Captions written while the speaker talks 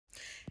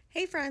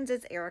Hey friends,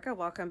 it's Erica.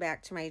 Welcome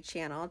back to my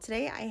channel.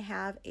 Today I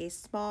have a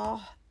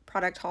small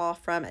product haul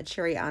from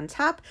Cherry on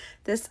Top.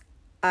 This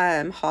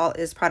haul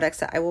is products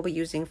that I will be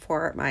using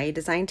for my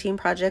design team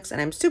projects,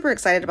 and I'm super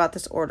excited about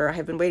this order. I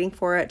have been waiting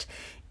for it,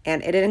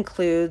 and it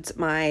includes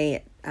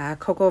my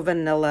Cocoa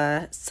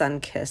Vanilla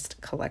Sunkissed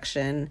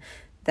collection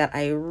that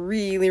I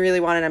really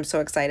wanted. I'm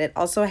so excited.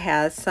 Also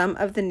has some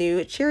of the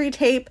new cherry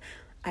tape.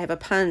 I have a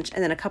punch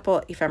and then a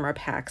couple ephemera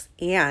packs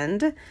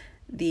and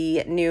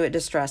the new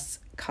distress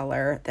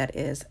color that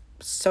is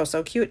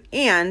so cute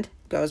and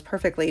goes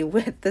perfectly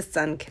with the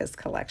Sunkissed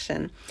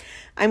collection.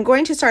 I'm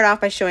going to start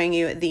off by showing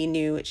you the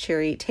new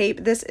cherry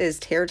tape. This is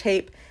tear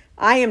tape.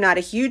 I am not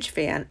a huge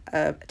fan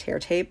of tear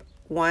tape.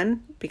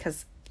 One,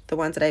 because the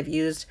ones that I've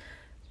used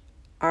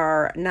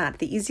are not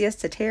the easiest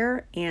to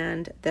tear,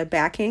 and the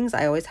backings,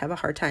 I always have a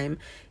hard time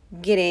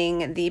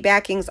getting the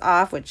backings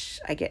off, which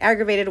I get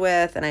aggravated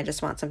with, and I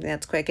just want something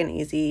that's quick and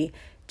easy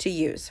to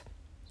use.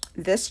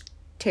 This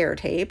tear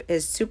tape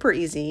is super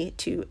easy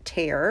to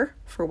tear,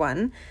 for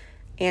one,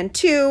 and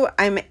two,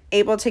 I'm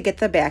able to get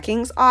the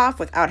backings off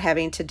without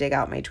having to dig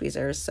out my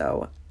tweezers,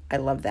 so I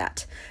love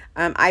that.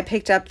 I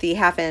picked up the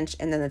 1/2 inch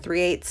and then the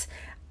 3/8,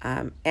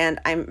 and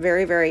I'm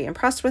very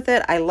impressed with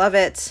it. I love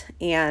it,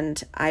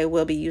 and I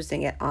will be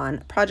using it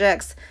on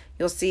projects.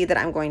 You'll see that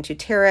I'm going to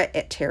tear it.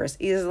 It tears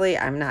easily.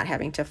 I'm not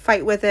having to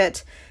fight with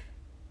it.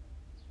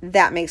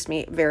 That makes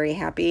me very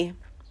happy.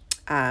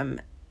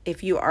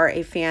 If you are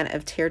a fan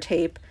of tear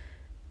tape,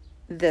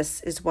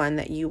 this is one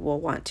that you will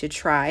want to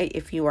try.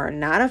 If you are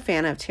not a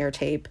fan of tear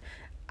tape,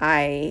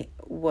 I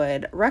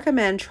would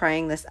recommend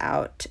trying this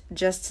out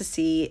just to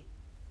see,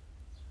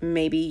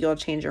 maybe you'll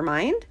change your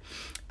mind.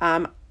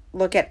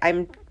 Look at,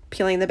 I'm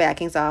peeling the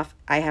backings off.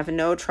 I have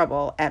no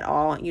trouble at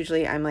all.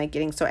 Usually I'm like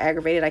getting so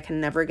aggravated I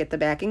can never get the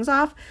backings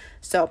off.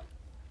 So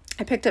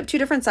I picked up 2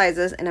 different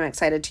sizes and I'm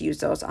excited to use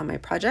those on my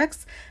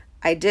projects.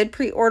 I did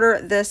pre-order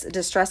this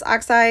Distress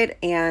Oxide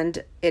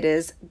and it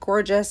is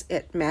gorgeous.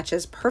 It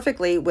matches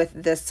perfectly with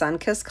this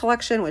Sunkissed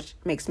collection, which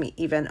makes me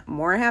even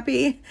more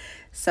happy.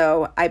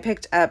 So I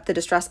picked up the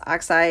Distress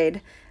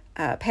Oxide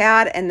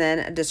pad and then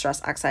a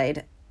Distress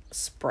Oxide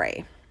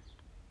spray.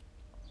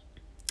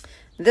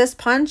 This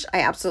punch I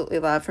absolutely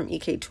love from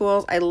EK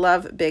Tools. I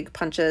love big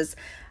punches.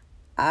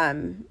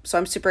 So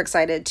I'm super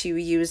excited to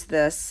use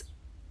this.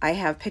 I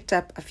have picked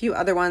up a few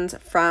other ones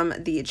from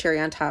the Cherry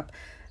on Top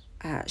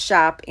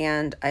shop,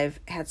 and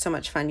I've had so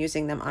much fun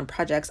using them on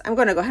projects. I'm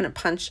going to go ahead and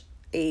punch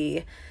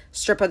a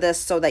strip of this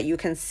so that you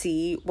can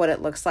see what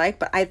it looks like,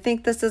 but I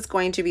think this is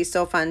going to be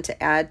so fun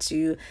to add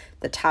to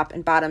the top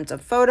and bottoms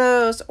of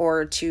photos,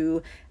 or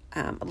to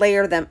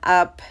layer them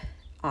up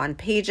on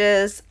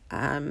pages.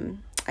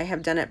 I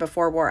have done it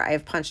before where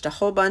I've punched a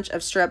whole bunch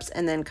of strips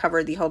and then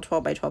covered the whole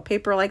 12 by 12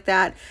 paper like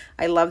that.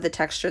 I love the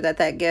texture that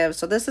that gives.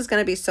 So this is going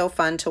to be so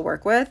fun to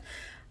work with.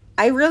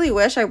 I really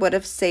wish I would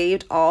have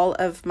saved all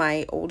of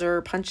my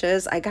older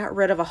punches. I got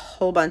rid of a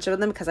whole bunch of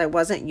them because I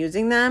wasn't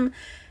using them.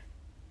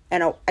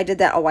 And I did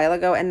that a while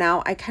ago, and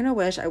now I kind of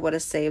wish I would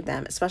have saved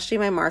them, especially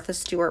my Martha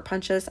Stewart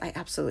punches. I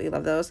absolutely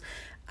love those.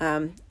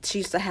 She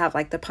used to have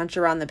like the punch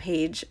around the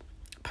page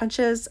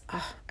punches.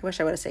 Oh, I wish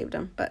I would have saved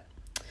them, but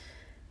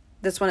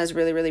this one is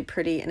really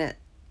pretty, and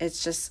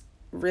it's just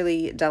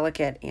really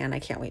delicate, and I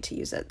can't wait to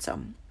use it.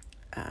 So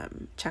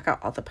check out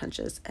all the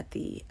punches at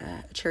the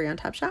Cherry on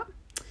Top shop.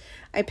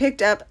 I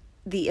picked up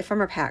the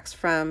ephemera packs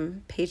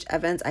from Paige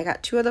Evans. I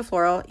got 2 of the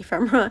floral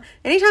ephemera.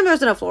 Anytime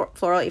there's a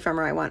floral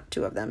ephemera, I want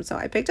 2 of them. So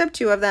I picked up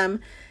 2 of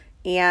them,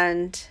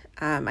 and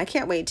I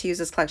can't wait to use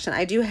this collection.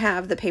 I do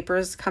have the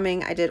papers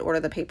coming. I did order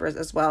the papers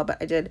as well, but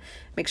I did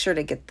make sure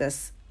to get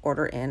this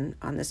order in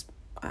on this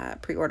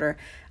pre-order.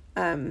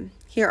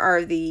 Here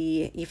are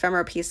the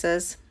ephemera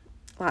pieces.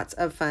 Lots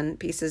of fun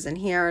pieces in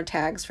here.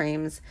 Tags,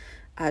 frames,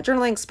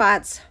 journaling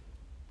spots,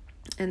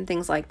 and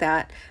things like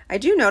that. I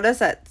do notice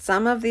that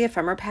some of the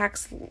ephemera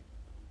packs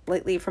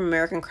lately from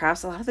American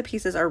Crafts, a lot of the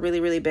pieces are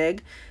really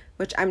big,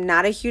 which I'm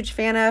not a huge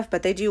fan of,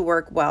 but they do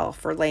work well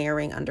for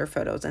layering under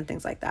photos and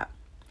things like that.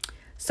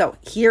 So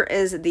here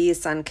is the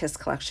Sunkissed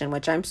collection,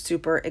 which I'm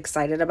super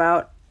excited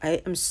about.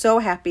 I am so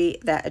happy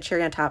that a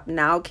Cherry on Top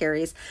now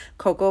carries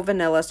Cocoa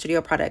Vanilla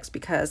Studio products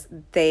because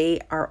they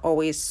are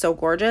always so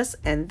gorgeous,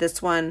 and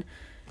this one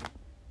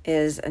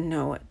is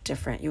no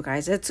different, you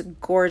guys. It's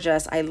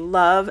gorgeous. I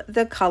love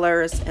the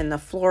colors and the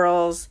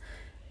florals.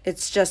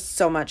 It's just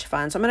so much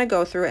fun. So I'm going to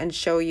go through and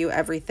show you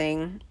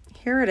everything.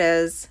 Here it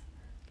is.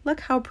 Look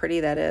how pretty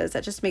that is.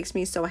 That just makes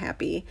me so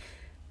happy.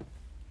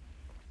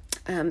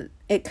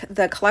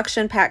 The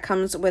collection pack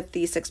comes with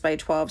the 6 by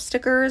 12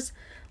 stickers.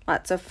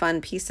 Lots of fun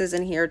pieces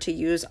in here to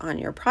use on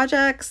your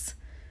projects.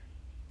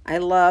 I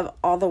love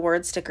all the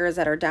word stickers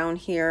that are down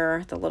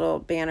here, the little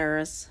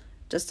banners.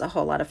 Just a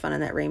whole lot of fun,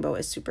 and that rainbow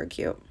is super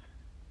cute.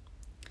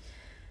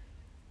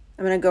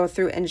 I'm going to go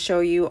through and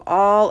show you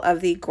all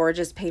of the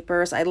gorgeous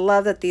papers. I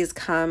love that these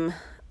come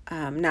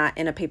not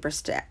in a paper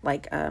stack,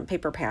 like a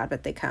paper pad,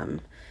 but they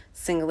come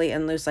singly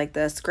and loose like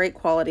this. Great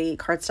quality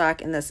cardstock,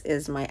 and this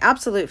is my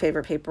absolute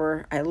favorite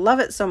paper. I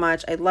love it so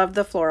much. I love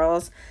the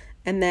florals.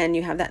 And then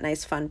you have that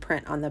nice fun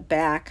print on the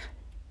back.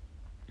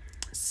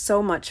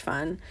 So much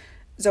fun.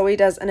 Zoe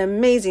does an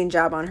amazing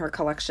job on her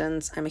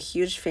collections. I'm a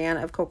huge fan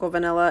of Cocoa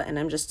Vanilla, and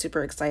I'm just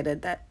super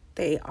excited that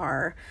they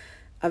are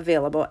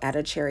available at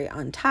a cherry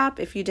on top.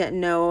 If you didn't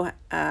know,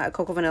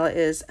 Cocoa Vanilla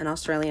is an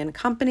Australian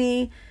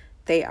company.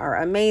 They are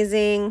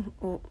amazing.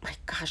 Oh my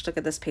gosh, look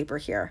at this paper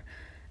here.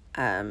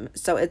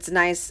 So it's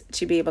nice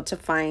to be able to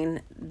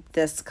find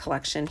this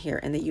collection here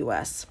in the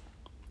US.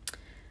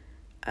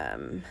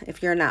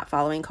 If you're not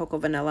following Cocoa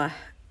Vanilla,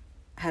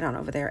 head on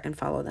over there and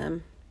follow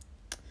them.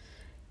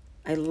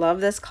 I love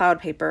this cloud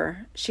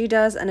paper. She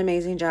does an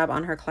amazing job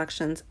on her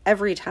collections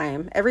every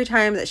time. Every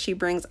time that she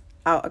brings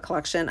out a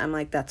collection, I'm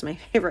like, that's my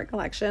favorite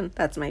collection.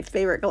 That's my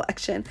favorite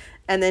collection.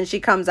 And then she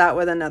comes out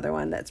with another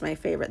one that's my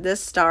favorite. This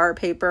star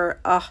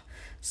paper, oh,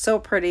 so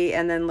pretty.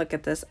 And then look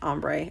at this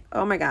ombre.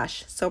 Oh my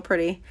gosh, so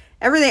pretty.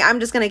 Everything, I'm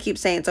just going to keep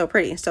saying so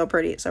pretty, so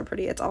pretty, so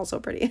pretty. It's all so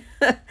pretty.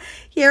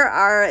 Here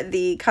are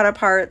the cut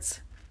aparts.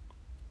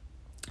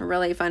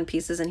 Really fun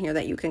pieces in here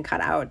that you can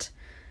cut out.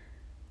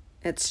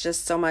 It's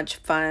just so much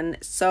fun,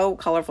 so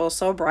colorful,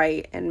 so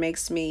bright, and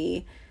makes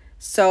me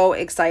so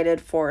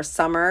excited for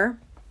summer.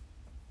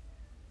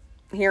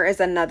 Here is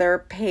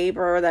another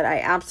paper that I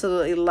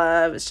absolutely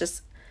love. It's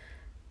just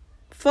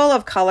full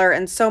of color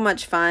and so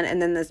much fun.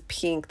 And then this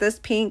pink. This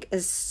pink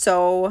is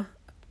so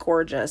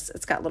gorgeous.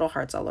 It's got little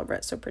hearts all over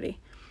it. So pretty.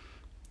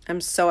 I'm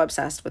so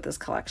obsessed with this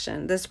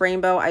collection. This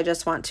rainbow, I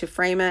just want to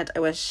frame it. I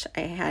wish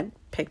I had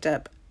picked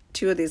up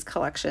 2 of these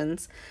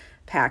collections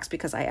packs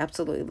because I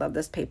absolutely love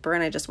this paper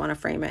and I just want to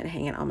frame it and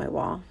hang it on my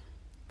wall.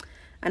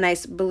 A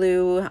nice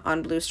blue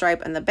on blue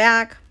stripe in the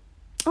back.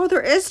 Oh,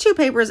 there is 2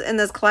 papers in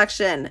this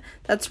collection.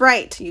 That's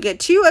right. You get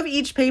 2 of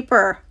each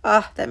paper.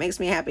 Oh, that makes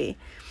me happy.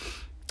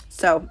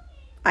 So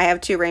I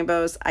have 2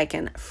 rainbows. I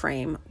can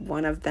frame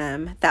one of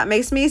them. That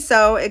makes me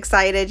so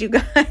excited, you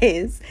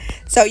guys.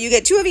 So you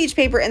get 2 of each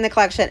paper in the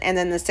collection and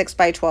then the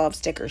 6x12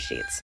 sticker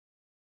sheets.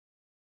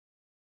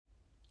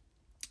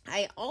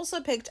 I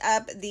also picked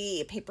up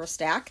the paper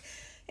stack.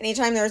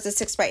 Anytime there's a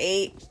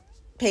 6x8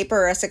 paper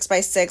or a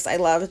 6x6, I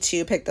love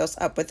to pick those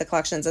up with the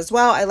collections as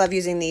well. I love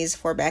using these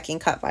for backing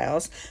cut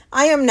files.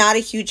 I am not a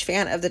huge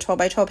fan of the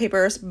 12x12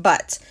 papers,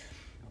 but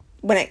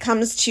when it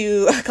comes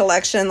to a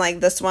collection like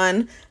this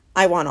one,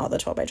 I want all the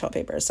 12x12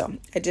 papers. So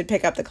I did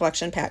pick up the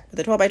collection pack with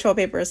the 12x12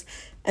 papers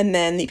and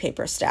then the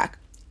paper stack.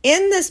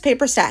 In this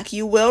paper stack,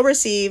 you will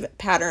receive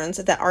patterns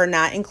that are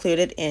not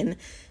included in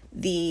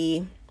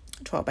the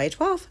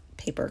 12x12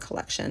 paper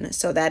collection.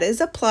 So that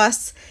is a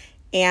plus.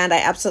 And I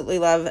absolutely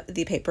love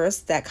the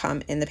papers that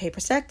come in the paper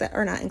stack that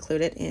are not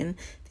included in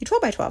the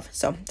 12x12.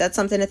 So that's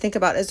something to think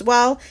about as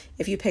well.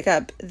 If you pick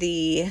up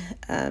the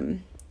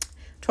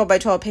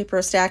 12x12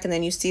 paper stack and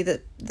then you see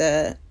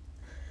the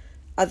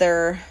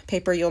other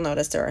paper, you'll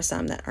notice there are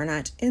some that are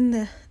not in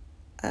the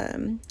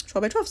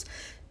 12x12s.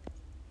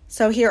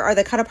 So here are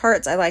the cut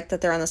aparts. I like that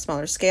they're on the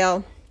smaller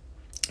scale.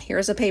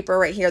 Here's a paper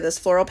right here. This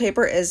floral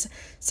paper is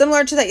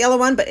similar to that yellow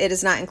one, but it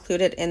is not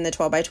included in the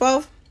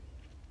 12x12.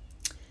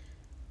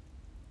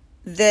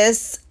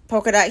 This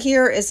polka dot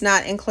here is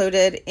not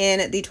included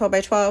in the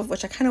 12x12,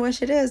 which I kind of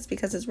wish it is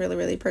because it's really,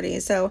 really pretty.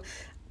 So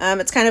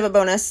it's kind of a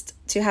bonus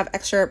to have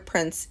extra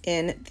prints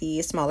in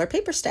the smaller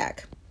paper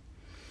stack.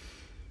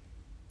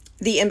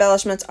 The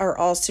embellishments are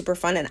all super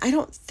fun, and I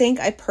don't think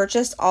I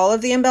purchased all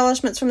of the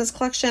embellishments from this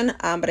collection,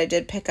 but I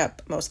did pick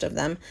up most of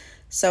them.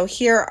 So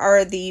here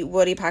are the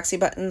wood epoxy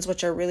buttons,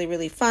 which are really,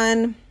 really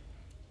fun.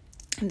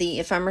 The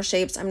ephemera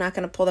shapes, I'm not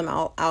going to pull them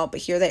all out,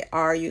 but here they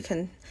are. You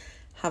can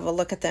have a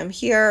look at them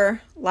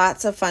here.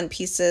 Lots of fun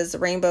pieces,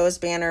 rainbows,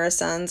 banners,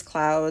 suns,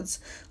 clouds,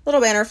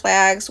 little banner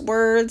flags,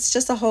 words,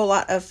 just a whole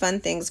lot of fun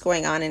things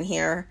going on in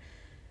here.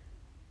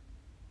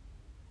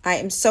 I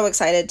am so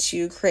excited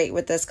to create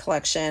with this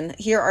collection.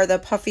 Here are the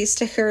puffy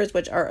stickers,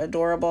 which are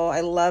adorable. I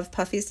love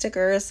puffy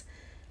stickers.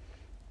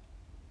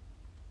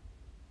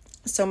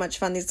 So much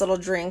fun. These little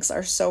drinks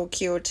are so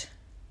cute.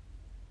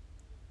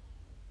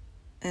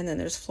 And then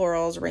there's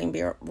florals,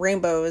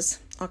 rainbows,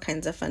 all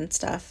kinds of fun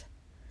stuff.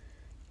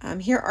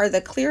 Here are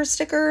the clear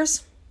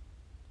stickers.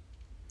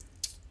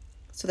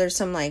 So there's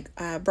some like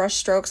brush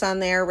strokes on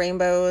there,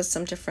 rainbows,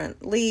 some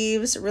different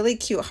leaves, really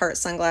cute heart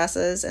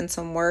sunglasses, and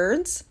some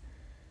words.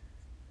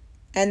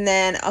 And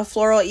then a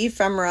floral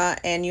ephemera,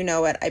 and you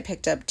know what, I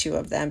picked up 2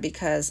 of them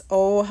because,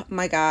 oh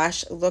my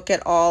gosh, look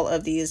at all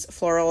of these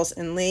florals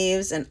and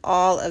leaves and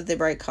all of the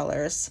bright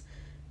colors.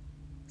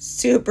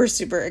 Super,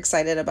 super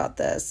excited about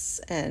this.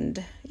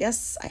 And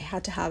yes, I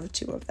had to have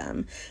 2 of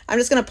them. I'm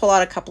just going to pull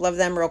out a couple of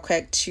them real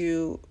quick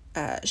to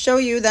show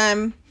you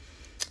them.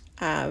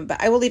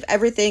 But I will leave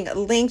everything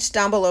linked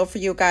down below for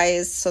you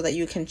guys so that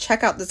you can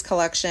check out this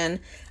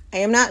collection. I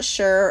am not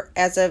sure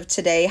as of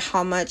today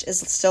how much is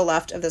still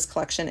left of this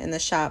collection in the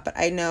shop, but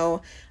I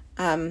know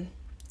the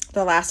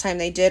last time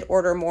they did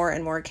order more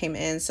and more came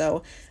in.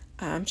 So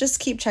just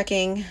keep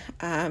checking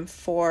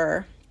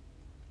for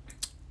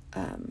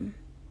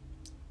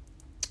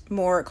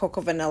more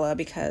Cocoa Vanilla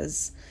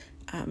because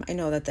I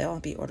know that they'll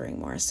be ordering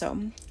more. So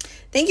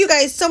thank you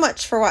guys so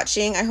much for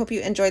watching. I hope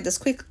you enjoyed this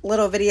quick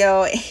little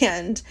video,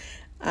 and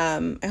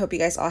I hope you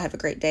guys all have a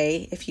great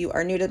day. If you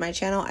are new to my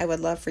channel, I would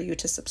love for you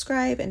to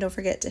subscribe, and don't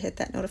forget to hit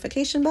that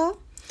notification bell.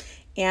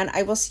 And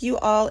I will see you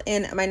all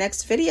in my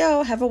next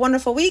video. Have a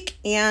wonderful week,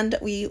 and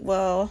we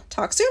will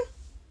talk soon.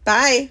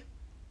 Bye.